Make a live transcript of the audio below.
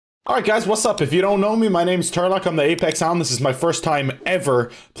Alright guys, what's up? If you don't know me, my name's Turlock. I'm the Apex Hound. This is my first time ever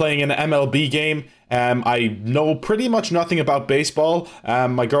playing an MLB game. I know pretty much nothing about baseball.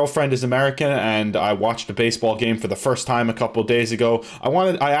 My girlfriend is American and I watched a baseball game for the first time a couple days ago.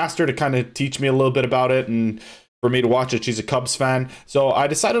 I asked her to kind of teach me a little bit about it and for me to watch it. She's a Cubs fan. So I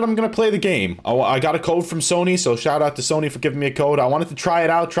decided I'm going to play the game. I got a code from Sony, so shout out to Sony for giving me a code. I wanted to try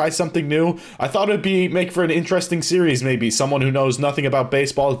it out, try something new. I thought it'd make for an interesting series, maybe. Someone who knows nothing about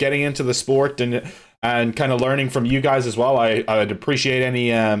baseball, getting into the sport and kind of learning from you guys as well. I'd appreciate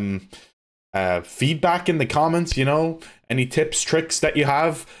any feedback in the comments, you know, any tips, tricks that you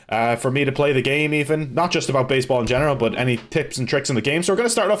have for me to play the game, even not just about baseball in general, but any tips and tricks in the game. So we're going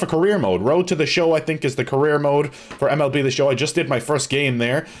to start off a career mode. Road to the Show, I think, is the career mode for MLB The Show. I just did my first game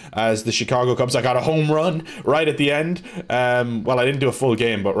there as the Chicago Cubs. I got a home run right at the end. Well, I didn't do a full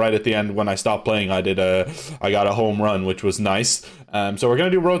game, but right at the end when I stopped playing, I got a home run, which was nice. So we're going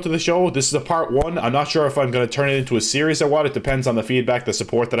to do Road to the Show. This is a part one. I'm not sure if I'm going to turn it into a series or what. It depends on the feedback, the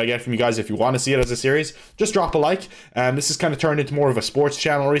support that I get from you guys. If you want to see it as a series, just drop a like. This has kind of turned into more of a sports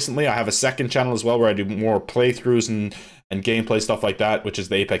channel recently. I have a second channel as well where I do more playthroughs and gameplay stuff like that, which is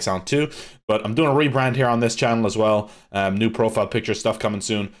the Apex Hound 2. But I'm doing a rebrand here on this channel as well. New profile picture stuff coming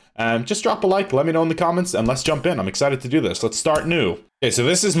soon. Just drop a like, let me know in the comments, and let's jump in. I'm excited to do this. Let's start new. Okay, so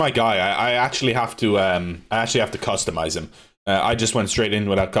this is my guy. I actually have to customize him. I just went straight in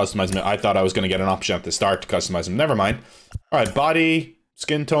without customizing it. I thought I was going to get an option at the start to customize him. Never mind. All right, body,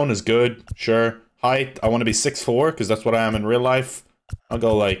 skin tone is good. Sure. Height, I want to be 6'4", because that's what I am in real life. I'll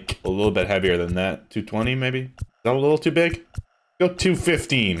go like a little bit heavier than that. 220 maybe? Is that a little too big? Go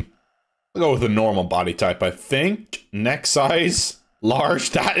 215. I'll go with a normal body type, I think. Neck size, large.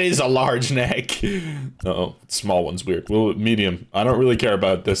 That is a large neck. Uh-oh, small one's weird. Well, medium. I don't really care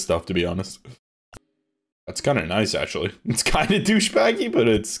about this stuff, to be honest. That's kind of nice, actually. It's kind of douchebaggy, but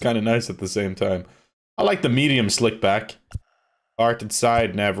it's kind of nice at the same time. I like the medium slick back. Arted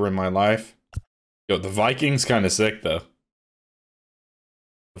side, never in my life. Yo, the Viking's kind of sick, though.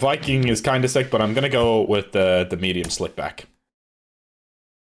 The Viking is kind of sick, but I'm going to go with the medium slick back.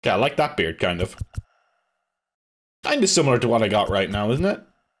 Yeah, I like that beard, kind of. Kind of similar to what I got right now, isn't it?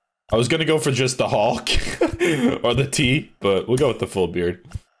 I was going to go for just the Hawk or the T, but we'll go with the full beard.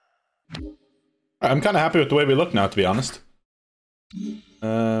 I'm kind of happy with the way we look now, to be honest.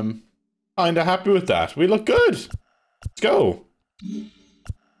 Kind of happy with that. We look good. Let's go.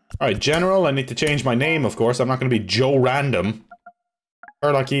 Alright, general. I need to change my name, of course. I'm not going to be Joe Random.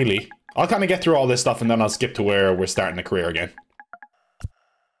 Turlock Ely. I'll kind of get through all this stuff and then I'll skip to where we're starting a career again.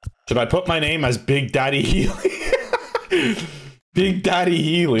 Should I put my name as Big Daddy Healy? Big Daddy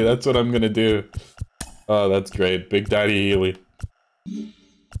Healy. That's what I'm going to do. Oh, that's great. Big Daddy Healy.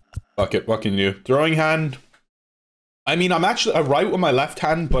 Fuck it, what can you do? Throwing hand. I mean, I'm actually right with my left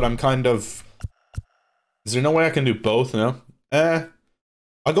hand, but I'm kind of... Is there no way I can do both, no?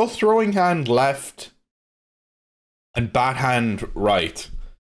 I'll go throwing hand left and bat hand right.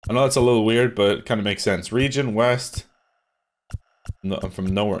 I know that's a little weird, but it kind of makes sense. Region, West. No, I'm from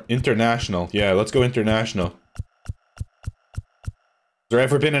nowhere. International. Yeah, let's go international. Has there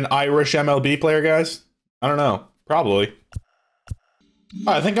ever been an Irish MLB player, guys? I don't know. Probably.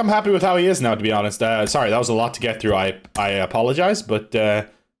 I think I'm happy with how he is now, to be honest. Sorry, that was a lot to get through. I apologize, but...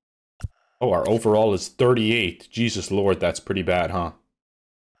 Oh, our overall is 38. Jesus Lord, that's pretty bad, huh?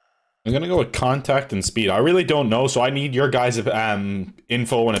 I'm gonna go with contact and speed. I really don't know, so I need your guys'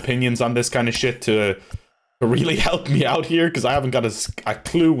 info and opinions on this kind of shit to really help me out here, because I haven't got a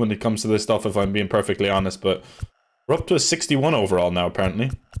clue when it comes to this stuff, if I'm being perfectly honest, but... We're up to a 61 overall now,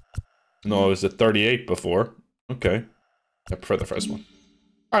 apparently. No, I was at 38 before. Okay. I prefer the first one.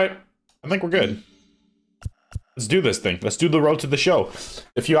 Alright, I think we're good. Let's do this thing. Let's do the road to the show.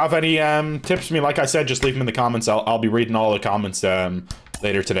 If you have any tips for me, like I said, just leave them in the comments. I'll be reading all the comments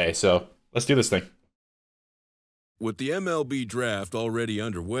later today. So let's do this thing. With the MLB draft already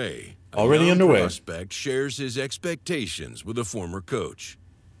underway, prospect shares his expectations with a former coach.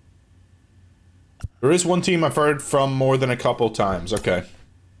 There is one team I've heard from more than a couple times. Okay.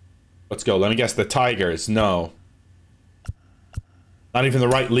 Let's go. Let me guess. The Tigers. No. Not even the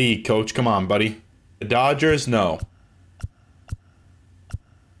right league, coach. Come on, buddy. The Dodgers? No.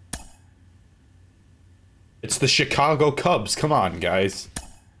 It's the Chicago Cubs. Come on, guys.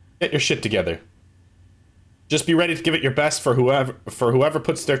 Get your shit together. Just be ready to give it your best for whoever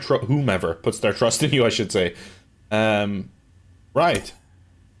puts their whomever puts their trust in you, I should say. Right.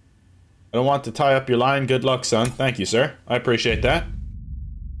 I don't want to tie up your line. Good luck, son. Thank you, sir. I appreciate that.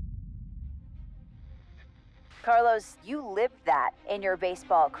 Carlos, you lived that in your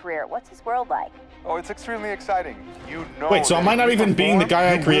baseball career. What's his world like? Oh, it's extremely exciting. You know. Wait, so am I not even being the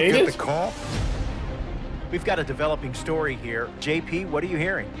guy I created? The call? We've got a developing story here. JP, what are you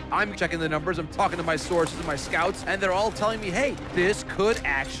hearing? I'm checking the numbers, I'm talking to my sources and my scouts, and they're all telling me, hey, this could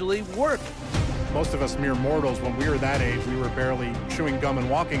actually work. Most of us mere mortals, when we were that age, we were barely chewing gum and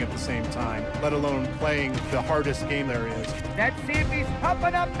walking at the same time, let alone playing the hardest game there is. Let's see if he's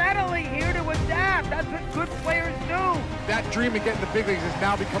pumping up mentally here to adapt. That's what good players do. That dream of getting the big leagues is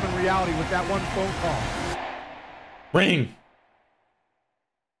now becoming reality with that one phone call. Ring.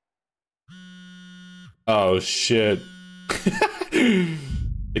 Oh, shit.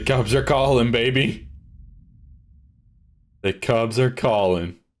 The Cubs are calling, baby. The Cubs are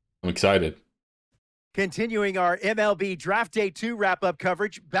calling. I'm excited. Continuing our MLB Draft Day 2 wrap-up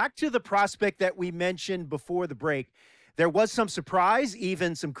coverage, back to the prospect that we mentioned before the break. There was some surprise,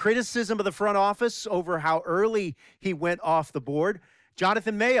 even some criticism of the front office over how early he went off the board.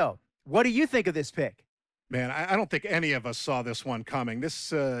 Jonathan Mayo, what do you think of this pick? Man, I don't think any of us saw this one coming.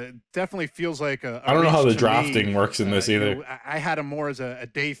 This definitely feels like a I don't know how the to drafting me. works in this either. You know, I had him more as a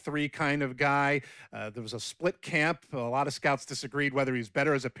day 3 kind of guy. There was a split camp. A lot of scouts disagreed whether he's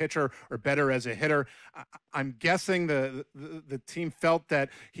better as a pitcher or better as a hitter. I'm guessing the team felt that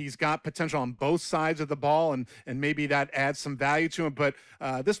he's got potential on both sides of the ball, and maybe that adds some value to him. But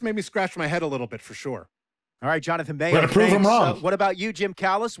this made me scratch my head a little bit for sure. All right, Jonathan Mayo. We're going to prove him wrong. What about you, Jim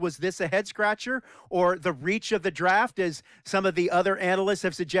Callis? Was this a head scratcher or the reach of the draft, as some of the other analysts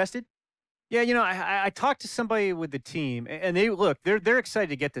have suggested? Yeah, you know, I talked to somebody with the team, and they're excited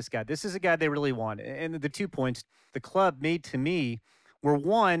to get this guy. This is a guy they really want. And the 2 points the club made to me were,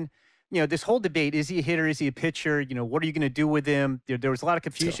 one, you know, this whole debate: is he a hitter? Is he a pitcher? You know, what are you going to do with him? There was a lot of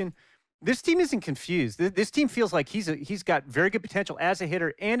confusion. Sure. This team isn't confused. This team feels like he's got very good potential as a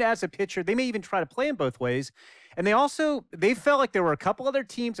hitter and as a pitcher. They may even try to play him both ways. And they felt like there were a couple other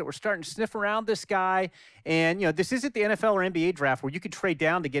teams that were starting to sniff around this guy. And, you know, this isn't the NFL or NBA draft where you could trade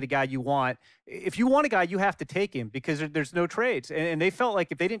down to get a guy you want. If you want a guy, you have to take him because there's no trades. And they felt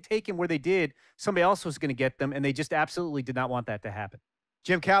like if they didn't take him where they did, somebody else was going to get them. And they just absolutely did not want that to happen.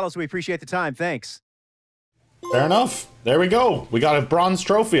 Jim Callis, we appreciate the time. Thanks. Fair enough. There we go. We got a bronze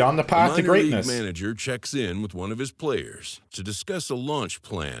trophy on the path to greatness. The manager checks in with one of his players to discuss a launch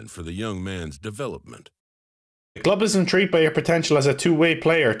plan for the young man's development. The club is intrigued by your potential as a two-way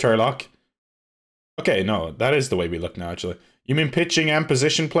player, Turlock. Okay, no, that is the way we look now, actually. You mean pitching and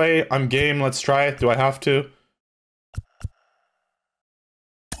position play? I'm game, let's try it. Do I have to?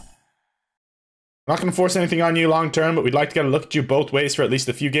 I'm not going to force anything on you long-term, but we'd like to get a look at you both ways for at least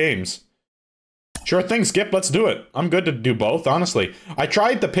a few games. Sure thing, Skip, let's do it. I'm good to do both, honestly. I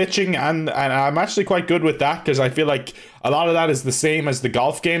tried the pitching, and I'm actually quite good with that, because I feel like a lot of that is the same as the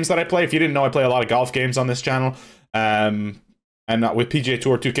golf games that I play. If you didn't know, I play a lot of golf games on this channel. And with PGA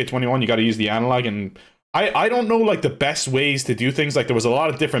Tour 2K21, you got to use the analog, and I don't know, like, the best ways to do things. Like, there was a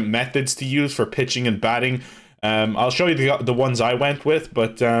lot of different methods to use for pitching and batting. I'll show you the ones I went with,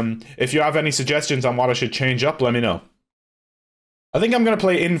 but if you have any suggestions on what I should change up, let me know. I think I'm going to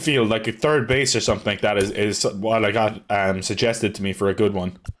play infield, like a third base or something like that is what I got suggested to me for a good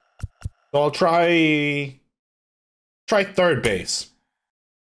one. So I'll try third base.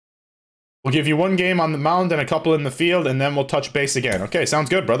 We'll give you one game on the mound and a couple in the field, and then we'll touch base again. Okay, sounds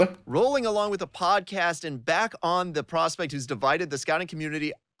good, brother. Rolling along with the podcast and back on the prospect who's divided the scouting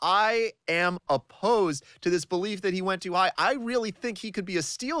community, I am opposed to this belief that he went too high. I really think he could be a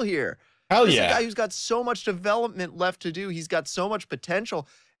steal here. Hell This yeah. is a guy who's got so much development left to do. He's got so much potential.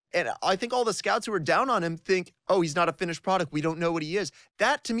 And I think all the scouts who are down on him think, oh, he's not a finished product. We don't know what he is.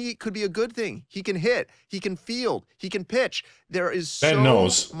 That, to me, could be a good thing. He can hit. He can field. He can pitch. There is so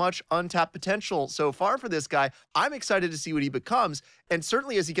much untapped potential so far for this guy. I'm excited to see what he becomes. And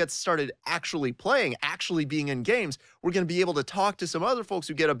certainly as he gets started actually playing, actually being in games, we're going to be able to talk to some other folks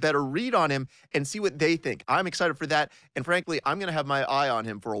who get a better read on him and see what they think. I'm excited for that. And frankly, I'm going to have my eye on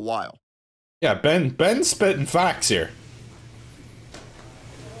him for a while. Yeah, Ben's spitting facts here.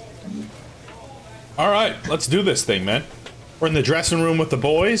 All right, let's do this thing, man. We're in the dressing room with the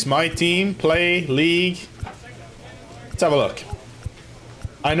boys. My team, play, league. Let's have a look.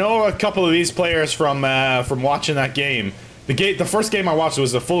 I know a couple of these players from watching that game. The first game I watched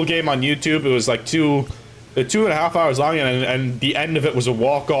was a full game on YouTube. It was like 2.5 hours long, and the end of it was a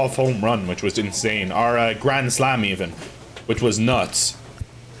walk-off home run, which was insane. Or grand slam even, which was nuts.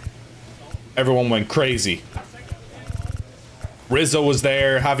 Everyone went crazy. Rizzo was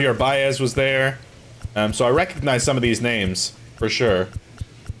there. Javier Baez was there. So I recognize some of these names, for sure.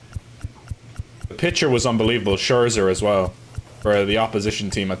 The pitcher was unbelievable. Scherzer as well. For the opposition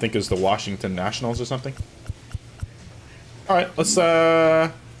team. I think it was the Washington Nationals or something. Alright, let's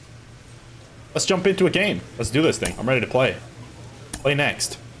Let's jump into a game. Let's do this thing. I'm ready to play. Play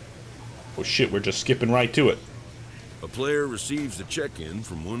next. Oh shit, we're just skipping right to it. A player receives a check-in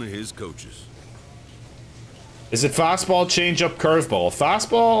from one of his coaches. Is it fastball, changeup, curveball?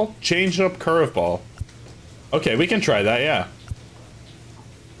 Fastball, changeup, curveball. Okay, we can try that, yeah.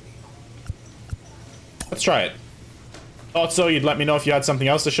 Let's try it. Thought so, you'd let me know if you had something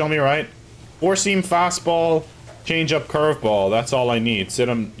else to show me, right? Four-seam fastball, changeup, curveball. That's all I need. Sit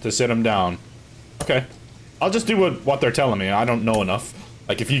him down. Okay. I'll just do what they're telling me. I don't know enough.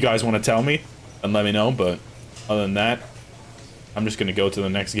 Like, if you guys want to tell me, then let me know, but other than that, I'm just gonna go to the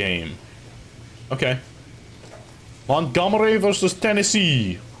next game. Okay. Montgomery versus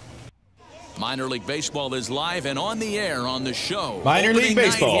Tennessee. Minor League Baseball is live and on the air on the show. Minor League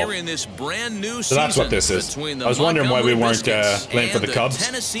Baseball. Here in this brand new so that's what this is. I was wondering why we weren't playing for the Cubs.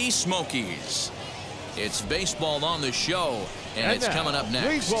 Tennessee Smokies. It's baseball on the show, and it's coming up next.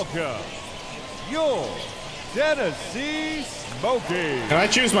 Please welcome your Tennessee Smokies. Can I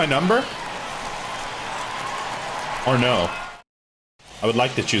choose my number? Or no? I would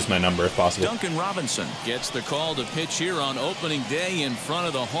like to choose my number if possible. Duncan Robinson gets the call to pitch here on opening day in front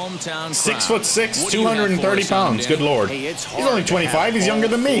of the hometown crowd. 6'6", 230 pounds. Good lord. Hey, he's only 25. He's younger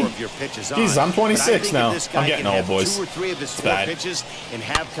than me. Jeez, I'm 26 now. I'm getting old, boys. It's bad.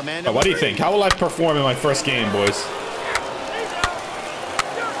 What do you think? How will I perform in my first game, boys?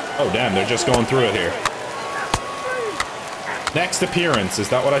 Oh, damn. They're just going through it here. Next appearance. Is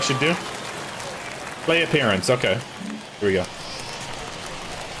that what I should do? Play appearance. Okay. Here we go.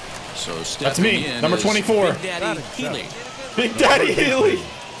 So that's me, number 24. Big Daddy Healy. Big Daddy Healy.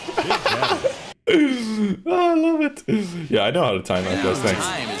 Oh, I love it. Yeah, I know how to time like those things.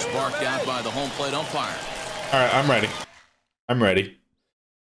 Time is barked out by the home plate umpire. All right, I'm ready. I'm ready.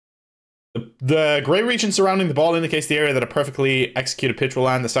 The gray region surrounding the ball indicates the area that a perfectly executed pitch will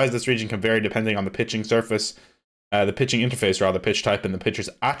land. The size of this region can vary depending on the pitching surface, the pitching interface, or rather, pitch type, and the pitcher's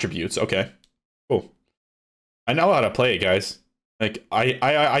attributes. Okay, cool. I know how to play it, guys. Like,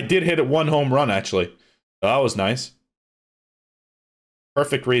 I did hit it 1 home run, actually. So that was nice.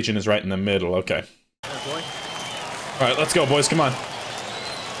 Perfect region is right in the middle. Okay. All right, let's go, boys. Come on.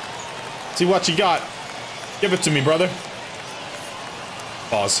 See what you got. Give it to me, brother.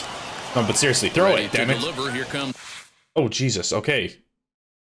 Pause. No, but seriously, throw it, damn it. Here comes. Oh, Jesus. Okay.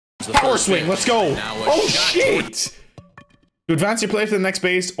 Power swing. Let's go. Oh, shit. To advance your player to the next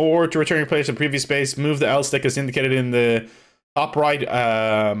base or to return your player to the previous base, move the L stick as indicated in the top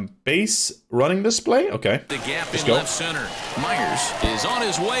right base running display. Okay. The gap in left center. Myers is on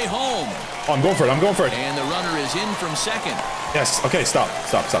his way home. Oh, I'm going for it. I'm going for it. And the runner is in from second. Yes. Okay. Stop.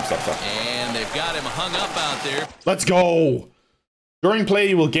 And they've got him hung up out there. Let's go. During play,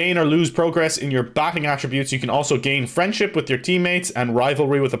 you will gain or lose progress in your batting attributes. You can also gain friendship with your teammates and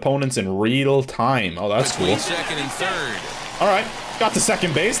rivalry with opponents in real time. Oh, that's cool. Second and third. All right. Got to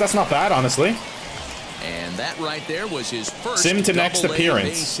second base. That's not bad, honestly. And that right there was his first sim to next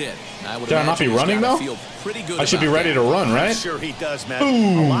appearance. Did I not be running though? I should be ready to run, right? Sure he does, man.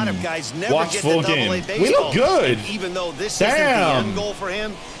 Boom. A lot of guys never Watch get full to game. We look good. Even though this Damn. isn't the end goal for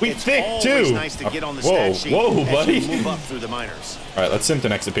him, we it's thick always too. Nice to get on the whoa, stat sheet whoa, buddy. as you move up through the minors. All right, let's sim to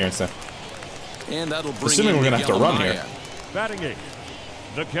next appearance then. And that'll bring assuming we're gonna have to run here. Batting 8,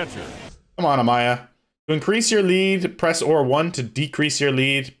 the catcher. Come on, Amaya. To increase your lead, press R1. To decrease your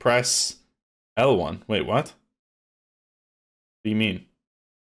lead, press L1. Wait, what? What do you mean?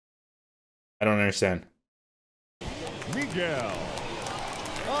 I don't understand. Miceal.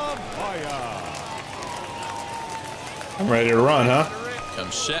 I'm ready to run, huh?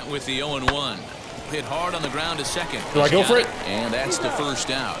 Comes set with the 0-1. Hit hard on the ground to second. Do I go for it? And that's the first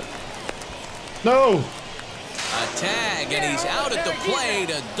out. No. A tag, and he's out at the plate.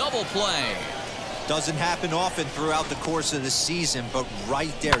 A double play. Doesn't happen often throughout the course of the season, but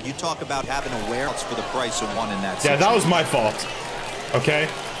right there, you talk about having awareness for the price of one in that situation. Yeah, that was my fault. Okay.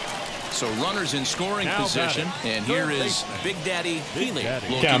 So runners in scoring position, and here is Big Daddy Healy.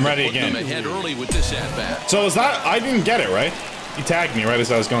 Okay, I'm ready again. Ahead early with this at bat. So is that? I didn't get it right. He tagged me right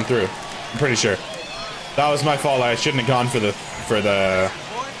as I was going through. I'm pretty sure. That was my fault. I shouldn't have gone for the.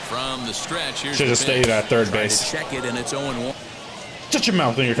 From the stretch, should have stayed at third base. Check it, and it's 0-1. Shut your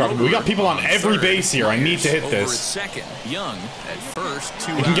mouth when you're talking. We got people on every base here. I need to hit this. Second, Young at first.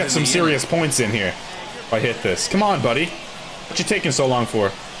 We can get some serious points in here if I hit this. Come on, buddy. What you taking so long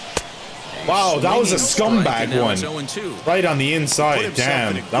for? Wow, that was a scumbag one. Right on the inside.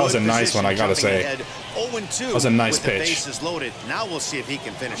 Damn, that was a nice one, I gotta say. That was a nice pitch. Now we'll see if he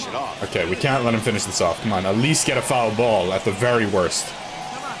can finish it off. Okay, we can't let him finish this off. Come on, at least get a foul ball at the very worst.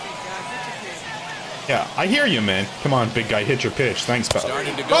 Yeah, I hear you, man. Come on, big guy, hit your pitch. Thanks, pal.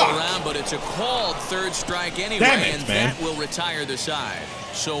 Starting to go around, but it's a called third strike anyway, and that will retire the side.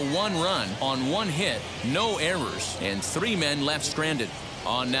 So 1 run on 1 hit, no errors, and 3 men left stranded.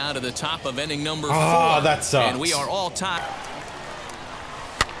 On now to the top of inning number 4. Ah, that sucks. And we are all tied.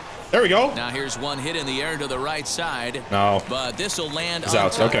 There we go. Now here's 1 hit in the air to the right side. No. But this will land It's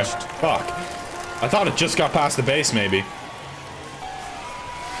out. Okay. Fuck. I thought it just got past the base, maybe.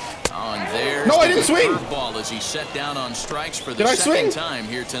 No, I didn't swing. Ball as he set down on strikes for the Did I second swing? time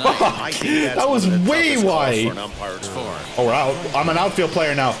here tonight. That was way wide. Oh, we're out. I'm an outfield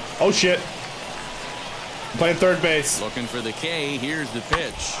player now. Oh shit. I'm playing third base. Looking for the K. Here's the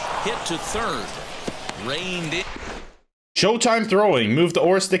pitch. Hit to third. Reined in. Showtime throwing. Move the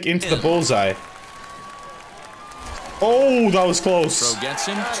oar stick into the bullseye. Oh, that was close. Throw gets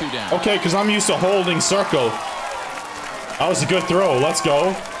him. 2 down. Okay, because I'm used to holding circle. That was a good throw. Let's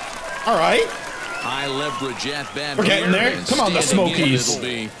go. All right. High leverage at bat. We're getting there. Come on, the Smokies. It'll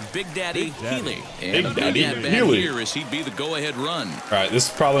be Big Daddy Healy. Big And Daddy at bat Healy. here as he'd be the go-ahead run. All right, this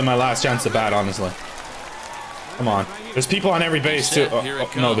is probably my last chance to bat, honestly. Come on. There's people on every base, too.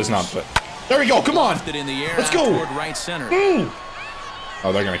 Oh, no, there's not, but... There we go. Come on. Let's go. Right center.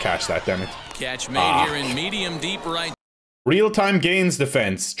 Oh, they're going to catch that, damn it. Catch made here in medium deep right. Real-time gains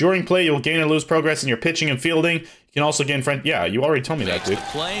defense. During play, you'll gain or lose progress in your pitching and fielding. You can also gain friend. Yeah, you already told me that, dude.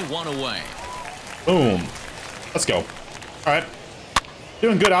 Play 1 away. Boom. Let's go. All right.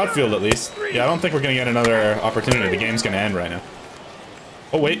 Doing good outfield, at least. Yeah, I don't think we're going to get another opportunity. The game's going to end right now.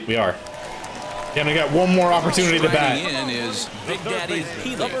 Oh, wait, we are. Yeah, we got one more opportunity to bat. In is Big Daddy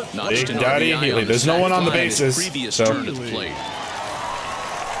Healy. Big Daddy Healy. There's no one on the bases, so come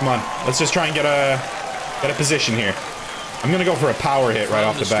on. Let's just try and get a position here. I'm gonna go for a power hit right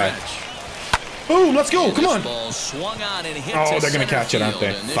off the bat. Boom! Let's go! Come on! Oh, they're gonna catch it, aren't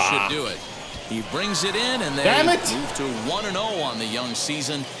they? Fuck. He brings it in, and they move to 1-0 on the young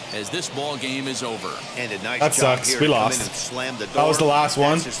season as this ball game is over. And a nice that job sucks. Here We to lost. come in and slam the door. That was the last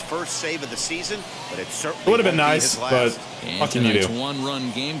one. That's his first save of the season, but it certainly would have been won't be nice, his but last. what can you do?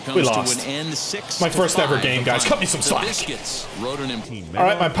 One-run game comes We lost. to an end. 6 My first ever game, guys. Cut me some slack. All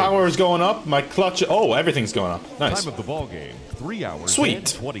right, my power is going up. My clutch. Oh, everything's going up. Nice. Time of the ball game: 3 hours Sweet. and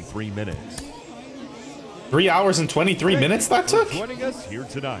 23 minutes. 3 hours and 23 minutes that took? Joining us here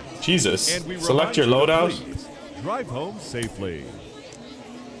tonight. Jesus. And we Select your remind you to loadout. please drive home safely.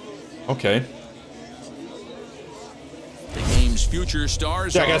 Okay. The game's future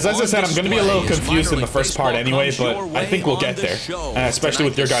stars. Yeah, guys, as I said, I'm going to be a little confused in the first part anyway, but I think we'll get there, especially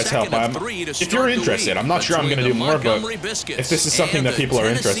with your guys' help. If you're interested, I'm not sure I'm going to do more, but if this is something that people are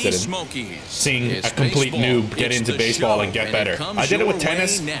interested in, seeing a complete noob get into baseball and get better. I did it with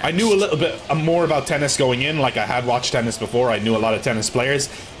tennis. I knew a little bit more about tennis going in, like I had watched tennis before. I knew a lot of tennis players.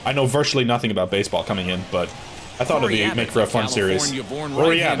 I know virtually nothing about baseball coming in, but I thought it'd make for a fun series.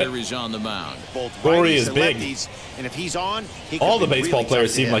 Rory Abbott. Rory is big. And if he's on, all the baseball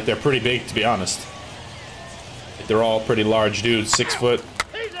players seem like they're pretty big, to be honest. They're all pretty large dudes, 6 foot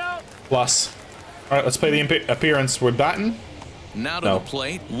plus. All right, let's play the appearance. We're batting. Now to the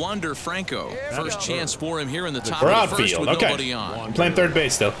plate, Wander Franco. First chance for him here in the top We're of the first outfield. with Okay. nobody on. I'm playing third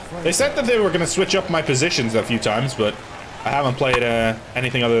base still. They said that they were going to switch up my positions a few times, but I haven't played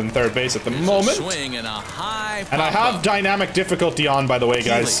anything other than third base at the moment. Swing and a high and I have dynamic difficulty on, by the way,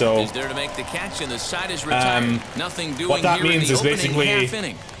 guys. So is there to make the catch and the side is retired. Nothing doing what that here means in is the basically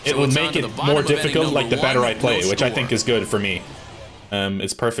it it will make it more difficult, like the better I play, which I think is good for me.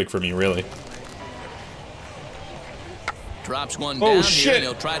 It's perfect for me, really. Drops one Oh, down shit. here and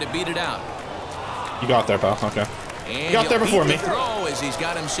he'll try to beat it out. You got there, pal. Okay. And You got there before me. Throw as he's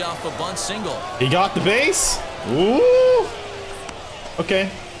got himself a bunt single. He got the base. Ooh. Okay.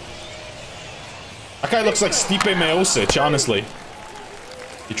 That guy looks like Stipe Miocic, honestly.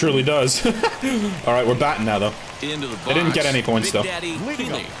 He truly does. All right, we're batting now, though. Into the box. They didn't get any points, though.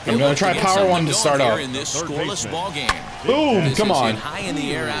 I'm going to try power one to start off. Boom, come on.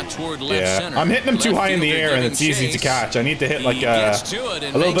 Yeah, I'm hitting him too high in the air, and it's easy to catch. I need to hit like a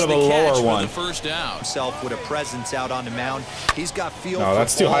little bit of a lower one. Himself with a presence out on the mound. He's got feel. No,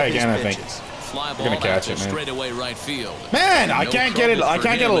 that's too high again, I think. We're gonna catch it, man. I can't get it. I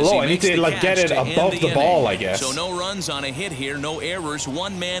can't get it low. I need to like get it above the ball, I guess. So no runs on a hit here, no errors.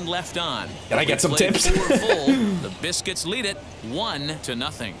 1 man left on. Can I get some tips? The Biscuits lead it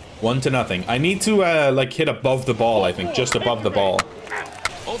 1-0. 1-0. I need to like hit above the ball. I think just above the ball.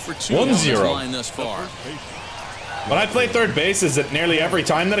 1-0. Thus far. When I play third base, is it nearly every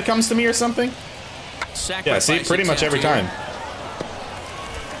time that it comes to me or something? Yeah, see, pretty much every time.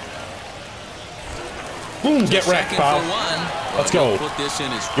 Boom, get wrecked, pal. Let's go. Put this in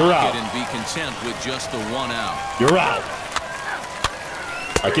his You're out. and be content with just the 1 out. You're out.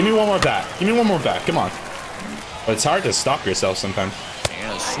 All right, give me one more bat. Give me one more bat. Come on. But it's hard to stop yourself sometimes.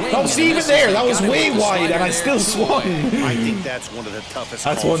 Oh, see, even there, that was way wide, and I still swung. I think that's one of the toughest.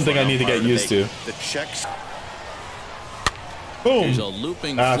 That's one thing I need to get used to. The checks. Boom.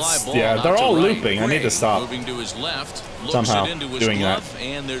 That's, yeah, they're all looping. I need to stop moving to his left, somehow into his doing that.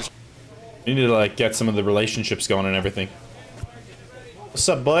 And there's you need to like get some of the relationships going and everything. What's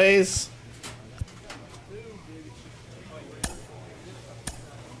up, boys?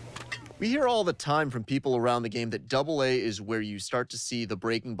 We hear all the time from people around the game that AA is where you start to see the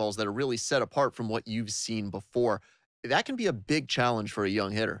breaking balls that are really set apart from what you've seen before. That can be a big challenge for a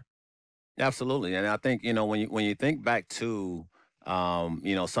young hitter. Absolutely, and I think when you think back to some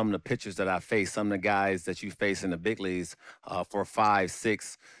of the pitchers that I faced, some of the guys that you face in the big leagues for 5,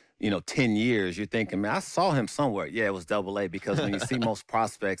 6, 10 years, you're thinking, man, I saw him somewhere. Yeah, it was AA, because when you see most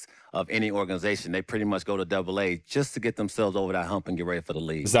prospects of any organization, they pretty much go to AA just to get themselves over that hump and get ready for the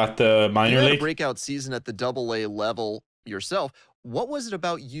league. Is that the minor league? You had a breakout season at the AA level yourself. What was it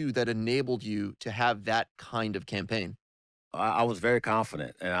about you that enabled you to have that kind of campaign? I was very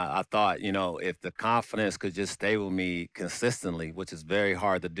confident, and I thought, if the confidence could just stay with me consistently, which is very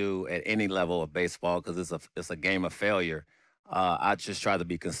hard to do at any level of baseball because it's a game of failure. I just try to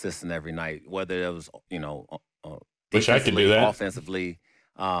be consistent every night, whether it was, wish I could do that. Offensively,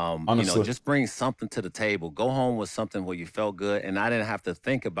 just bring something to the table. Go home with something where you felt good, and I didn't have to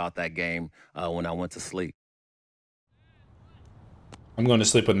think about that game when I went to sleep. I'm going to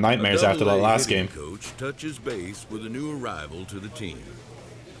sleep with nightmares after that last game. Coach touches base with a new arrival to the team.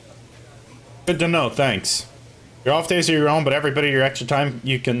 Good to know, thanks. Your off days are your own, but every bit of your extra time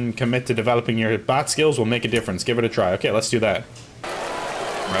you can commit to developing your bat skills will make a difference. Give it a try. Okay, let's do that. All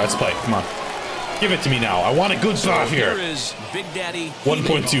right, let's play. Come on. Give it to me now. I want a good bat here. Here is Big Daddy.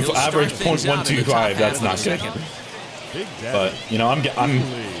 1.2 average, 0.125. That's not good. But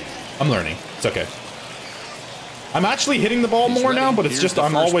I'm learning. It's okay. I'm actually hitting the ball more now, but it's just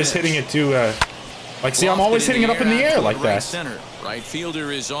I'm always hitting it to I'm always hitting it up in the air like that. Right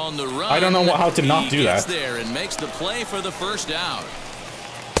fielder is on the run. I don't know how to not do that. There and makes the play for the first out.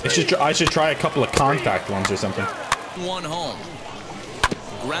 I should try a couple of contact ones or something. One home.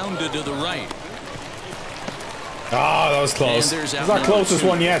 Grounded to the right. Ah, that was close. It's not closest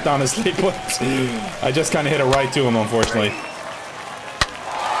one yet, honestly, but I just kind of hit it right to him, unfortunately.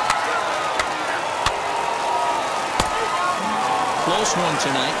 Close one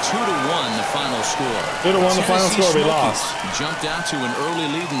tonight, 2-1 the final score. 2-1 the final score, we lost. Jumped out to an early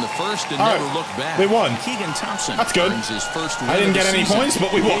lead in the first and never looked back. They won. Keegan Thompson. That's good. His first I didn't get any points,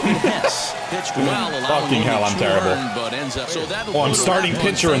 but we won. Pitched well, fucking hell, I'm terrible. Oh, I'm starting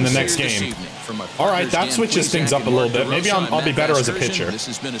pitcher in the next game. All right, that switches things up a little bit. Maybe I'll be better as a pitcher.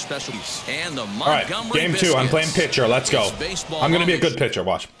 All right, game 2. I'm playing pitcher. Let's go. I'm going to be a good pitcher.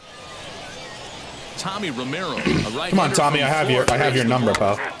 Watch. Tommy Romero, come on, Tommy. I have your number,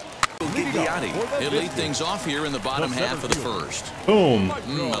 pal. He'll lead things off here in the bottom half of the first. Boom.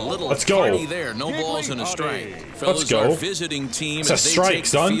 Let's go. There, no balls and a strike. Let's go. Visiting team it's a strike,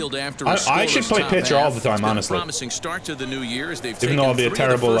 son. I should play pitcher all the time, honestly. Promising start to the new year as they've even though I'll be a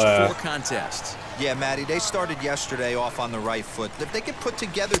terrible contests. Yeah, Matty, they started yesterday off on the right foot. If they could put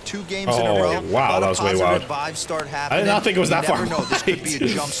together 2 games in a row, wow, that was way wild. Start happening, I did not think it was that far. This could be a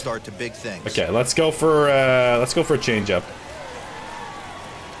jump start to big things. Okay, let's go for a changeup.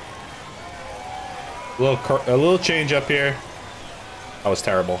 A little change up here. That was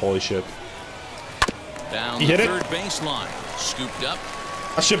terrible. Holy shit. Down he hit the it. Third baseline. Scooped up.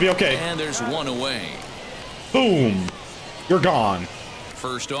 That should be okay. And there's one away. Boom. You're gone.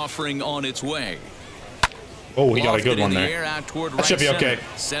 First offering on its way. Oh, he got a good one there. That should be okay.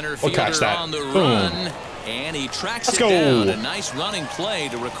 We'll catch that. Boom. And he tracks it down. A nice running play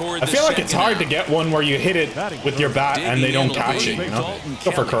to record. I feel like it's hard to get one where you hit it with your bat and they don't catch it. You know?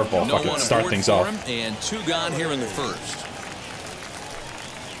 Go for a curveball. Fuck it. Start things off. And 2 gone here in the first.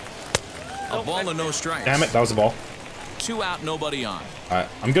 A ball and no strikes. Damn it, that was a ball. 2 out, nobody on. All right,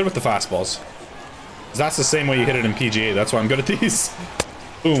 I'm good with the fastballs. That's the same way you hit it in PGA. That's why I'm good at these.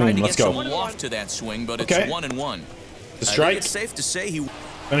 Boom. Let's go. Some loft to that swing, but it's 1-1. The strike. It's safe to say he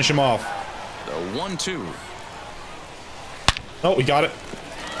finish him off. The 1-2. Oh, we got it.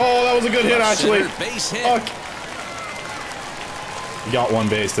 Oh, that was a good hit, actually. Base hit. Fuck. He got 1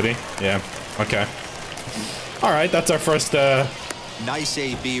 base, did he? Yeah. Okay. All right, that's our first. Nice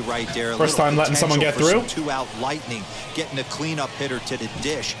AB right there. First time letting someone get through. 2-out lightning, getting a cleanup hitter to the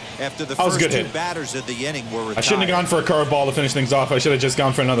dish after the first 2 batters of the inning were retired. I shouldn't have gone for a curveball to finish things off. I should have just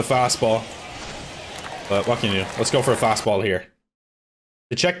gone for another fastball. But what can you do? Let's go for a fastball here.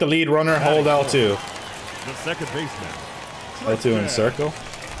 To check the lead runner, hold L2. The second baseman. L2 in circle.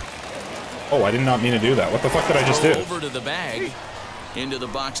 Oh, I did not mean to do that. What the fuck did I just do? Over to the bag. Into the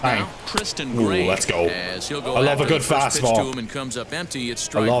box now. Tristan Gray. Ooh, let's go. Go I love a good fastball. To him and comes up empty. It's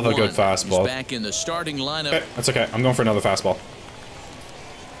strike I love a good one. fastball. He's back in the starting lineup. Okay, that's okay. I'm going for another fastball.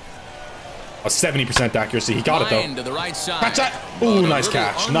 A 70% accuracy. He got it though. To the right side. Catch that. Ooh, nice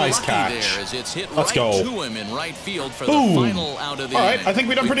catch. Nice catch. Let's go. To him in right field for Boom. the final out of the All right, inning. I think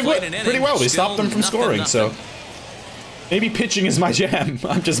we done pretty well. We stopped them from scoring, so maybe pitching is my jam.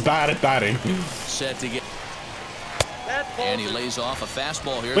 I'm just bad at batting. Set to get. And he lays off a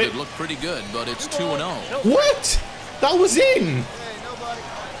fastball here Wait. that looked pretty good, but it's 2-0. What? That was in.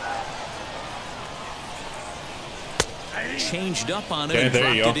 Changed up on it Okay, and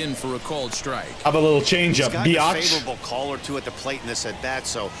there you dropped go. it in for a called strike. Have a little change He's up, got a biatch. favorable call or two at the plate in this at bat,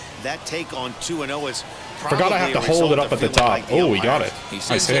 so that take on 2-0 is Forgot I have to hold it up at the top. Oh, we got it. He Nice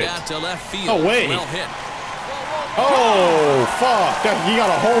sends it hit. out to left field. Oh, wait. Well hit. Oh, fuck. You got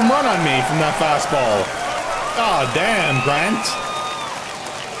a home run on me from that fastball. God damn, Grant.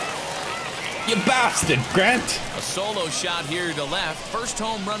 You bastard, Grant. A solo shot here to left. First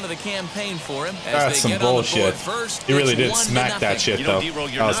home run of the campaign for him. As That's they some get on the bullshit. board first, He really it's did 1-0. smack that shit, though. D-Roll,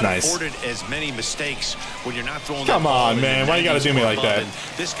 That you're was not nice. afforded as many mistakes when you're not throwing Come that ball on, in man. the Why you gotta 90s do me or like above, that?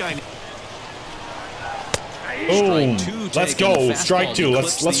 and this guy. Boom. Strike two Let's taken. go. The Strike fastball two.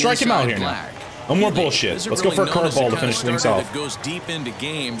 Let's clips the strike him out inside here now. black. No more Healy bullshit. isn't Let's go for a really known as curveball to kind finish of things starter off. that goes deep into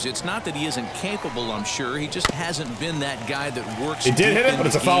games. It's not that he isn't capable, I'm sure. He just hasn't been that guy that works. He did hit it, but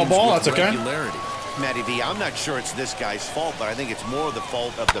it's a foul ball. That's okay. Regularity. Matty V, I'm not sure it's this guy's fault, but I think it's more the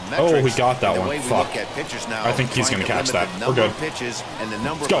fault of the metrics. Oh, he got that and the one. way we Fuck. look at pitchers now. I think he's trying gonna to catch limit that. the We're number good. of pitches and the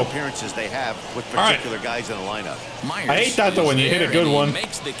number Let's of go. appearances they have with All right. particular guys in the lineup. I hate that though when you hit a good one.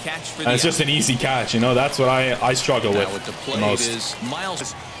 Makes the catch for And it's the just an easy catch, you know. That's what I struggle with Now at the the plate most. is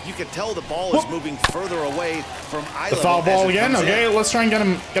Myles. You can tell the ball is moving further away from eye The level foul as ball it again. comes Okay, in. let's try and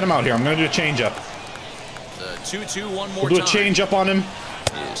get him out here. I'm gonna do a change up. The 2-2 one more We'll do a time. change up on him.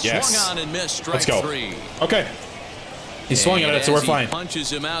 Yes. Swung on and missed. Strike Let's go. three. Okay. He's swinging at it, so we're fine. Punches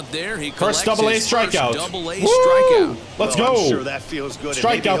him out there. He First collects double-A his strikeout. First double-A Woo! strikeout. Let's Well, go. I'm sure that feels good. And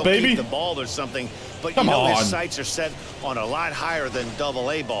Strikeout, maybe he'll baby. keep the ball or something, but Come you know on. his sights are set on a lot higher than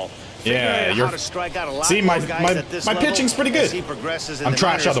double-A ball. Yeah, Figuring out you're. how to strike out a lot See, more my guys at this level pitching's pretty as good. he progresses in I'm the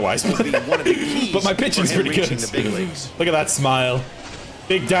trash minors otherwise, will be one of the keys but my pitching's for him pretty good. reaching the big leagues. Look at that smile,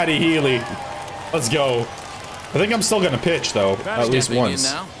 Big Daddy Healy. Let's go. I think I'm still gonna pitch though, at least Stepping in once.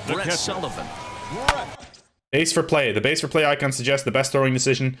 now, Brent Sullivan. Base for play. The base for play icon suggests the best throwing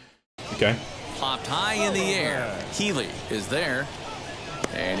decision. Okay. Popped high in the air. Healy is there.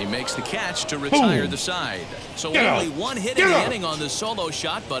 And he makes the catch to retire the side. So Get only out. one hit Get in the out. inning on the solo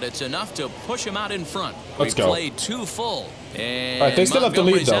shot, but it's enough to push him out in front. Let's we go. played two full. And All right, they still have the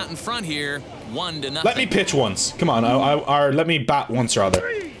lead, Montgomery's though. out in front here, 1-0. Let me pitch once. Come on. Or let me bat once rather.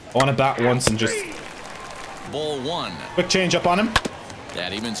 I want to bat once and just Ball one. quick change up on him.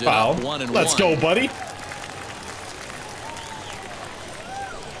 That evens it Foul. up 1-1. Let's go, buddy.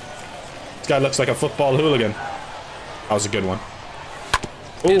 This guy looks like a football hooligan. That was a good one.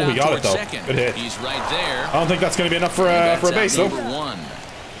 Oh, Hit we out got it towards though. second. Good hit. He's right there. I don't think that's going to be enough for That's a base out though. number one.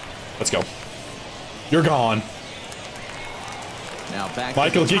 Let's go. You're gone. Now back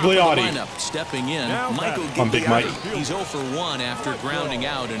Michael to the top of the Gigliotti. lineup, stepping in. Michael Come on, Big Mike. Gigliotti. He's 0 for 1 after grounding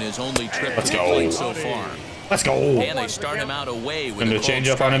out in his only trip Let's to the go. plate so far. Let's go. And they start him out away with Gonna a do a change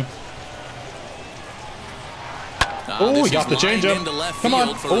called up on him. Oh, this we got is the change lined up. into left Come on.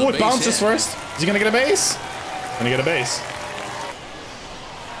 field for Oh, a it base bounces hit. first. Is he gonna get a base? Gonna get a base.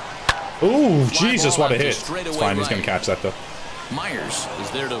 Ooh, Jesus, what a hit. It's fine. He's gonna catch that though. Myers is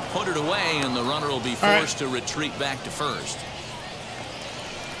there to put it away, and the runner will be forced to retreat back to first.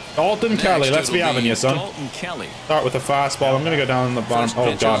 Dalton Kelly, let's be having you, son. Dalton Kelly. Start with a fastball. I'm gonna go down the bottom.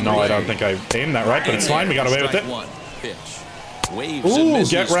 Oh God, no, I don't think I aimed that right, but it's fine. We got away with it. One pitch. Waves Ooh, and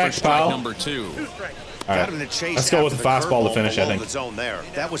misses get for wrecked, strike pal. number 2. All right. Let's go with the fastball to finish, I think.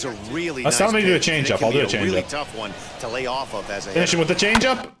 That was a really Let's nice tell me to do a pitch, and changeup. it can I'll do be a changeup. really tough one to lay off of as a Finishing hitter. with the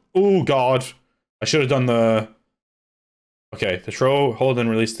changeup. Ooh, God. I should have done the... Okay, the throw, hold, and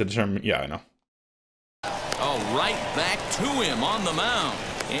release to determine... Yeah, I know. Oh, right back to him on the mound.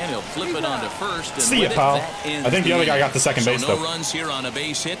 And he'll flip it onto first. And See ya, with it, pal. that ends I think the other guy inning. got the second base, so though. no runs here on a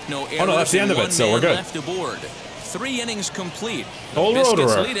base hit, no errors. Oh, no, that's the end of it, and so one we're man good. left aboard. 3 innings complete. The Old Biscuits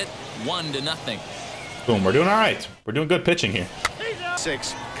Rotorer. lead it 1-0. Boom, we're doing all right. We're doing good pitching here.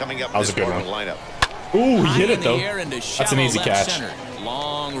 6 coming up That was this a good starting one. lineup. Ooh, he High hit in it, the though. air into That's an shallow easy left catch. center.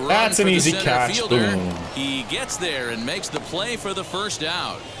 Long run That's an for the easy center catch. fielder. Boom. He gets there and makes the play for the first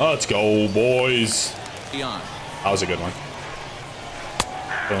out. Let's go, boys. Beyond. That was a good one.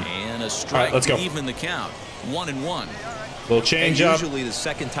 Boom. And a strike. Let's go. Even the count. 1-1. Little change up. Usually the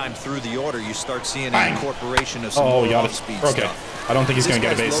second time through the order, you start seeing an incorporation of some Oh, more got off-speed it. Okay. stuff. I don't think he's going to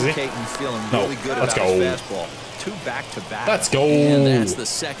get a base, is he? No. Let's go. Two back-to-back. Let's go. And that's the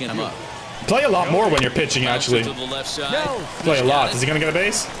second up. Play a lot more when you're pitching, actually. To the left side. Play a lot. Is he going to get a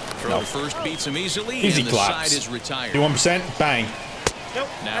base? Throw first beats him easily. Easy and claps. The side is retired. 1%. Bang.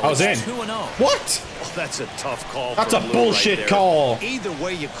 Now I was in. 2-0. What? Well, that's a tough call. That's a bullshit right call. Either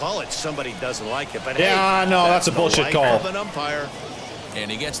way you call it, somebody doesn't like it. But yeah, hey, no, that's a bullshit call. Of an umpire. And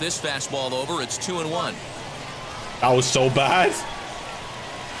he gets this fastball over. It's 2-1. That was so bad.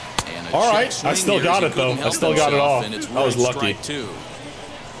 All right, I still got it though. I still got it all. I was lucky.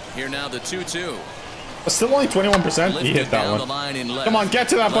 Here now the 2-2. Still only 21%. He hit that one. Come on, get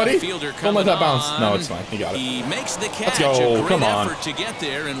to that, buddy. Don't let that bounce. No, it's fine. He got it. He makes the catch. Let's go. Come on. Effort to get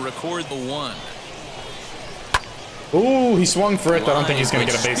there and record the one. Ooh, he swung for it. I don't think he's going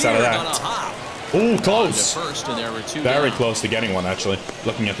to get a base out of that. Ooh, close. Very close to getting one, actually.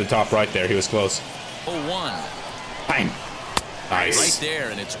 Looking at the top right there, he was close. 0-1. Bang. Nice. Right there,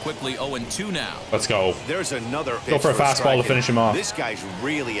 and it's quickly 0-2 now. Let's go. There's another go for a fastball to finish him off. This guy's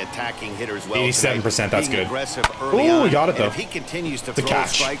really attacking hitters well. 87%. That's good. Ooh, we got it though. If he continues to throw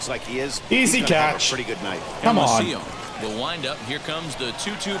strikes like he is, easy catch. Pretty good night. Come on. We'll wind up. Here comes the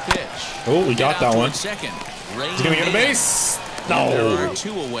 2-2 pitch. Oh, we got that one. Second. He's gonna get a base. No. There are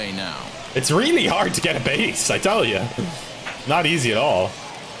 2 away now. It's really hard to get a base, I tell you. Not easy at all.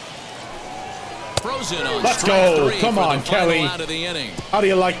 Let's go. Come on, Kelly. How do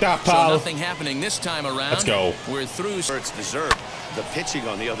you like that, pal? So nothing happening this time around. Let's go. We're through. It's deserved. The pitching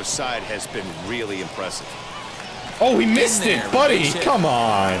on the other side has been really impressive. Oh, he missed it, buddy. Come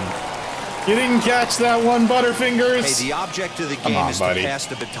on. You didn't catch that one, Butterfingers. Hey, the object of the game is to pass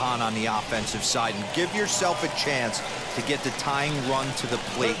the baton on the offensive side and give yourself a chance to get the tying run to the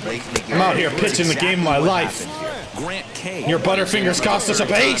plate late in the game. I'm out here pitching the game of my life. Grant K. Your Butterfingers cost us a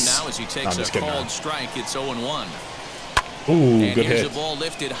base. Now as he takes a called strike, it's 0-1. Ooh, good hit. A ball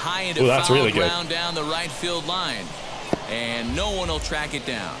lifted high into that's really good. Ground down the right field line, and no one will track it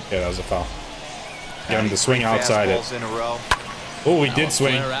down. Yeah, that was a foul. Get him to swing outside it. Oh, he did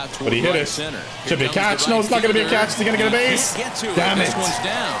swing, but he hit it. Should be a catch. No, it's not going to be a catch. Is he going to get a base? Damn it. This one's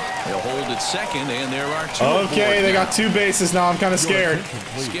down. They'll hold it second, and there are 2. Okay, they got 2 bases now. I'm kind of scared.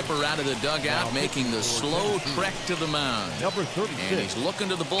 Skipper out of the dugout, making the slow trek to the mound. And he's looking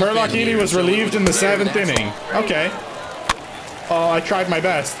to the bullpen. Katti was relieved in the 7th inning. Okay. Oh, I tried my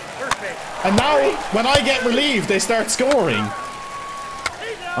best. And now, when I get relieved, they start scoring.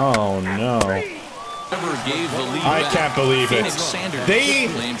 Oh, no. I can't believe it. They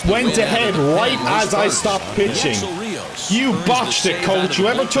went ahead right as I stopped pitching. You botched it, coach.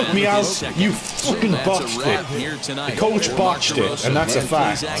 Whoever took me out, you fucking botched it. The coach botched it, and that's a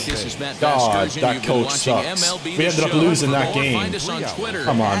fact. God, that coach sucks. We ended up losing that game.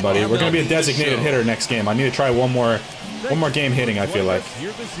 Come on, buddy. We're going to be a designated hitter next game. I need to try one more game hitting, I feel like.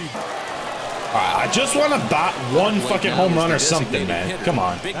 I just want to bat one fucking home run or something, man. Come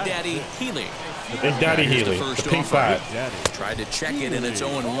on. Big Daddy Healy. Big Daddy Healy, the pink bat. Tried to check it, and it's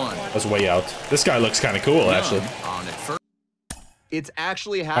 0-1. That's way out. This guy looks kind of cool, actually. It's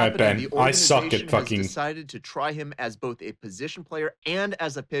actually happened. Ben, the I suck at fucking. Has decided to try him as both a position player and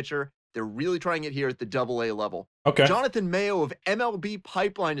as a pitcher. They're really trying it here at the AA level. Okay. Jonathan Mayo of MLB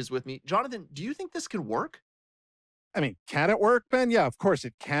Pipeline is with me. Jonathan, do you think this can work? I mean, can it work, Ben? Yeah, of course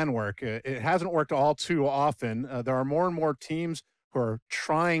it can work. It hasn't worked all too often. There are more and more teams who are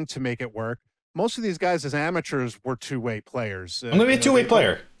trying to make it work. Most of these guys as amateurs were two-way players. I'm going to be a two-way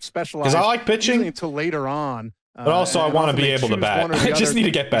player. Specialized. Because I like pitching. Until later on. But also I want to be able to bat. I just need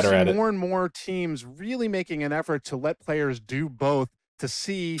to get better at it. More and more teams really making an effort to let players do both, to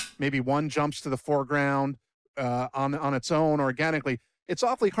see maybe one jumps to the foreground on its own organically. It's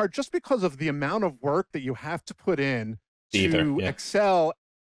awfully hard just because of the amount of work that you have to put in to excel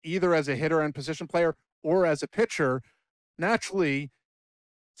either as a hitter and position player or as a pitcher. Naturally,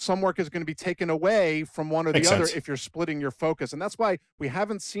 some work is going to be taken away from one or the other if you're splitting your focus. And that's why we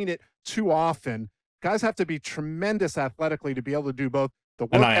haven't seen it too often. Guys have to be tremendous athletically to be able to do both. The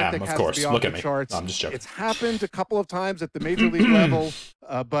work ethic has to be off the charts. I'm just joking. It's happened a couple of times at the major league level,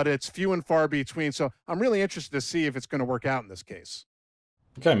 but it's few and far between. So I'm really interested to see if it's going to work out in this case.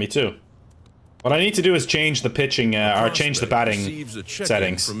 Okay, me too. What I need to do is change the pitching, or change the batting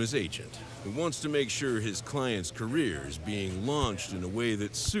settings. From his agent, who wants to make sure his client's career is being launched in a way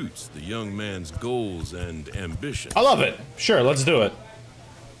that suits the young man's goals and ambitions. I love it. Sure, let's do it.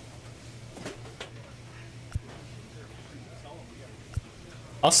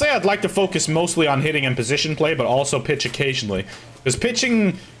 I'll say I'd like to focus mostly on hitting and position play, but also pitch occasionally. Because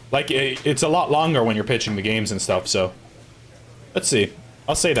pitching, like, it's a lot longer when you're pitching the games and stuff, so. Let's see.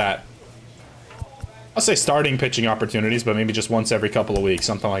 I'll say that. I'll say starting pitching opportunities, but maybe just once every couple of weeks,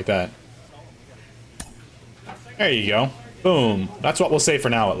 something like that. There you go. Boom. That's what we'll say for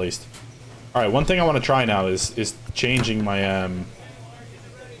now, at least. Alright, one thing I want to try now is changing my,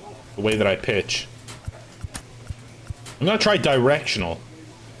 the way that I pitch. I'm gonna try directional.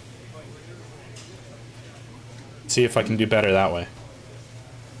 See if I can do better that way.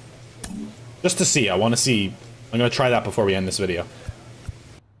 Just to see, I want to see. I'm gonna try that before we end this video.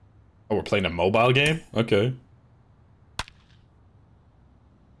 Oh, we're playing a mobile game? Okay.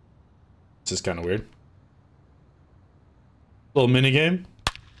 This is kind of weird. Little mini game.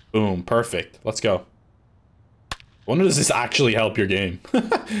 Boom, perfect. Let's go. I wonder, does this actually help your game?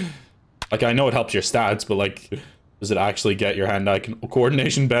 Like, I know it helps your stats, but like, does it actually get your hand-eye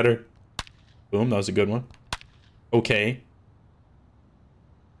coordination better? Boom, that was a good one. Okay.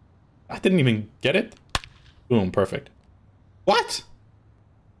 I didn't even get it. Boom, perfect. What?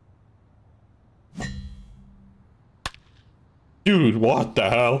 Dude, what the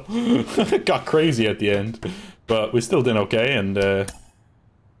hell? It got crazy at the end. But we still did okay, and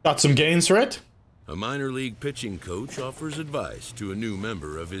got some gains for it. A minor league pitching coach offers advice to a new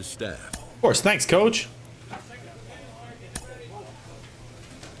member of his staff. Of course, thanks, coach.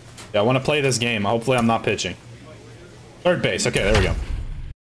 Yeah, I want to play this game. Hopefully I'm not pitching. Third base. Okay, there we go.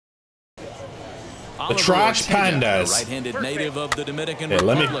 The Trash Pandas. Right-handed native of the Dominican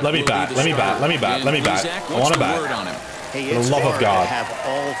Republic. Let me bat. I want to bat. Hey, for the love of God. Have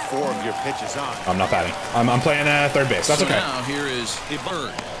all 4 of your pitches on. I'm not batting. I'm playing third base. That's okay. Now here is a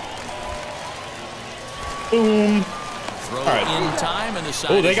bird. Boom. All right.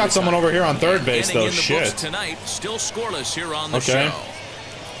 Oh, they got someone over here on third base, though. Shit. Tonight, still scoreless here on the show.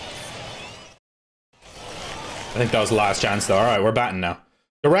 I think that was the last chance, though. All right, we're batting now.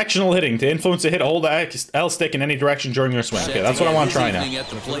 Directional hitting. To influence a hit, hold the L stick in any direction during your swing. Okay, that's what I want to try now. At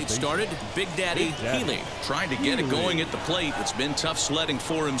the plate started, Big Daddy Healy trying to get it going at the plate. It's been tough sledding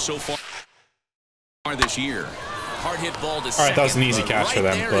for him so far this year. Hard hit ball to all right, that was an easy catch for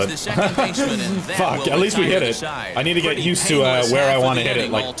them, but fuck, at least we hit it. I need to get used to where I want to hit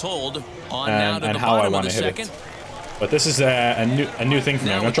it, like, and how I want to hit it. But this is a new thing for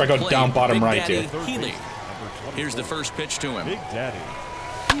me. I'm gonna try to go down bottom right here. Here's the first pitch to him. Big Daddy.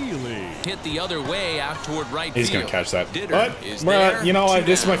 Hit the other way out toward right He's field. Gonna catch that. But you know,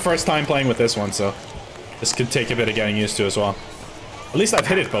 this is my first time playing with this one, so this could take a bit of getting used to as well. At least I've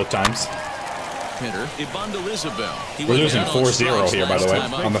hit it both times. We're losing 4-0 here, by the way,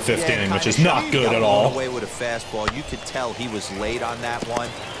 on the 5th inning, which is not good at all. Away with a fastball. You could tell he was late on that one,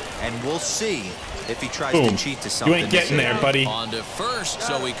 and we'll see if he tries Boom. to cheat to something. You ain't getting there, buddy. On to first,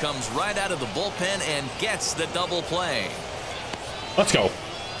 so he comes right out of the bullpen and gets the double play. Let's go.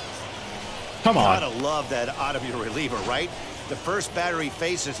 Come on. Gotta love that out of your reliever, right? The first batter he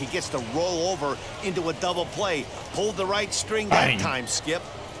faces, he gets to roll over into a double play. Pulled the right string that time, Skip.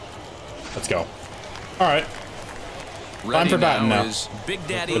 Let's go. All right. Time for batting now. Big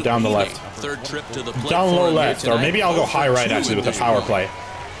Daddy Go down the left. Third trip to the plate down low left, or maybe I'll go high right actually with the power play.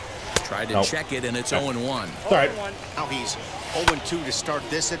 Tried to check it, and it's 0-1. All right. Now he's 0-2 to start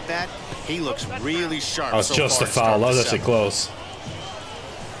this at bat. He looks really sharp. That was just a foul. That was actually close.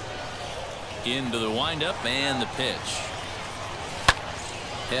 Into the windup and the pitch.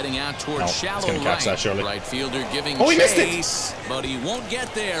 Heading out towards shallow he's gonna catch that, surely. Right fielder giving he missed chase, but he won't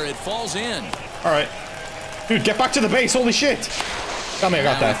get there. It falls in. All right. Dude, get back to the base. Holy shit. Tell me I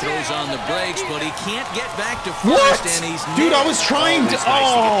got that. He throws on the brakes, but he can't get back to first. What? And he's dude, I was trying to.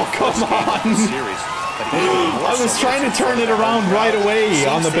 Oh, come on. I was trying to turn it around right away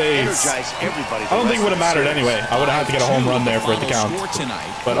on the base. I don't think it would have mattered anyway. I would have had to get a home run there for it to count.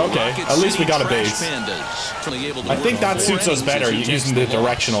 But okay, at least we got a base. I think that suits us better using the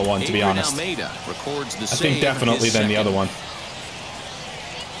directional one, to be honest. I think definitely than the other one.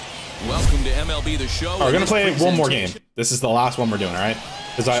 Welcome to MLB The Show. We're gonna play one more game. This is the last one we're doing, all right?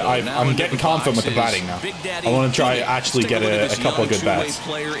 Because I'm getting confident with the batting now. I want to try actually get a couple of good bats.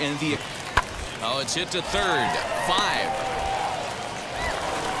 Oh, it's hit to third.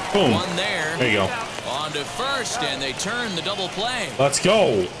 5. Boom. One there. There you go. On to first, and they turn the double play. Let's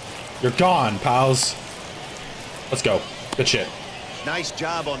go. You're gone, pals. Let's go. Good shit. Nice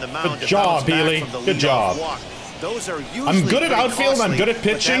job on the mound. Good job, Daly. Good job. Those are I'm good at outfield. I'm good at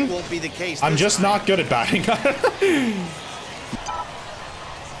pitching. Won't be the case I'm just not good at batting.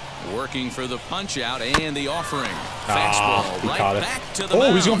 Working for the punch out and the offering. Fastball right back to the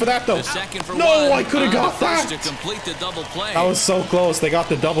mound. He's going for that though. No, I could have got that. To complete the double play. That was so close. They got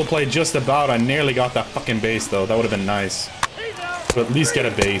the double play just about. I nearly got that fucking base though. That would have been nice. But at least get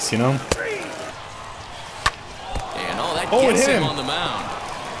a base, you know? And that gets him on the mound.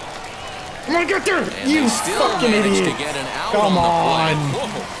 Come on, get there! You fucking idiot! Come on!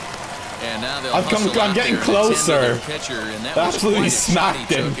 And now I'm getting closer. Absolutely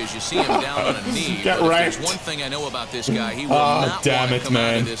smacked him. As you see him down on a knee. Get wrecked. One thing I know about this guy, he will not damn want it, to come out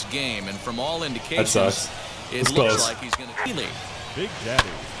man. of this game. And from all indications, that sucks. It looks like he's going to Big Daddy.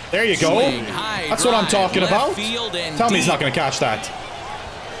 There you go. That's what I'm talking about. Tell me he's not going to catch that.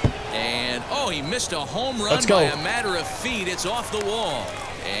 And he missed a home run by a matter of feet. It's off the wall.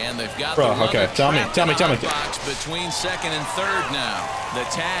 And they've got the okay. Tell me. box between second and third now. The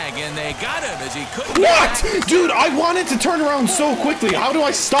tag, and they got him as he couldn't. What? Dude, I wanted to turn around so quickly. How do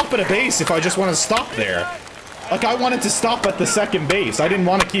I stop at a base if I just want to stop there? Like, I wanted to stop at the second base. I didn't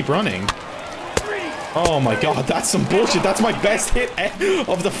want to keep running. Oh my god, that's some bullshit. That's my best hit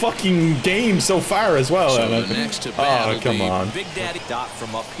of the fucking game so far as well. So the next to bat come on. Big Daddy dot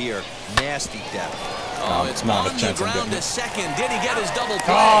from up here. Nasty depth. It's not on the ground to second. Did he get his double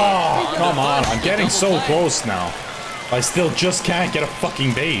play? Oh, come on. I'm getting so close now. I still just can't get a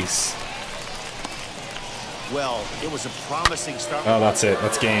fucking base. Well, it was a promising start. Oh, that's it.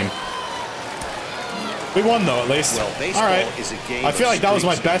 That's game. We won though, at least. Well, all right. I feel like that was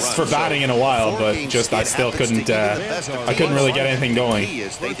my best for batting in a while, but just I still couldn't. I couldn't really get anything going.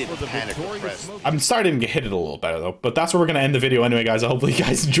 I'm starting to hit it a little better though. But that's where we're gonna end the video anyway, guys. Hopefully, you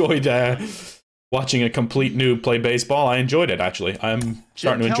guys enjoyed watching a complete noob play baseball. I enjoyed it actually. I'm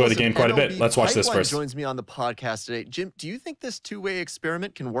starting to enjoy the game quite a bit. Let's watch this first. Joins me on the podcast today. Jim, do you think this two-way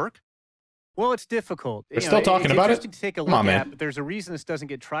experiment can work? Well, it's difficult. We're still talking about it. To take a look at, but there's a reason this doesn't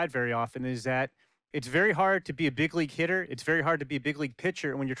get tried very often. Is that it's very hard to be a big league hitter. It's very hard to be a big league pitcher.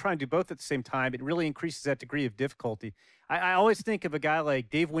 And when you're trying to do both at the same time, it really increases that degree of difficulty. I always think of a guy like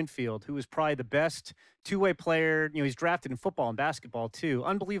Dave Winfield, who was probably the best two-way player. You know, he's drafted in football and basketball too.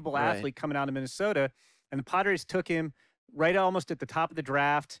 Unbelievable athlete coming out of Minnesota. And the Padres took him right almost at the top of the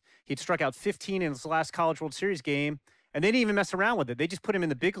draft. He'd struck out 15 in his last College World Series game. And they didn't even mess around with it. They just put him in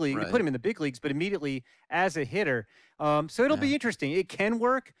the big league. They put him in the big leagues, but immediately as a hitter. So it'll be interesting. It can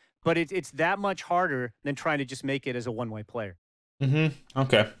work, but it's that much harder than trying to just make it as a one-way player.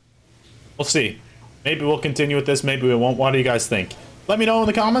 Okay. We'll see. Maybe we'll continue with this. Maybe we won't. What do you guys think? Let me know in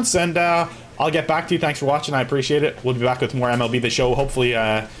the comments, and I'll get back to you. Thanks for watching. I appreciate it. We'll be back with more MLB The Show, hopefully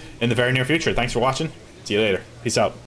in the very near future. Thanks for watching. See you later. Peace out.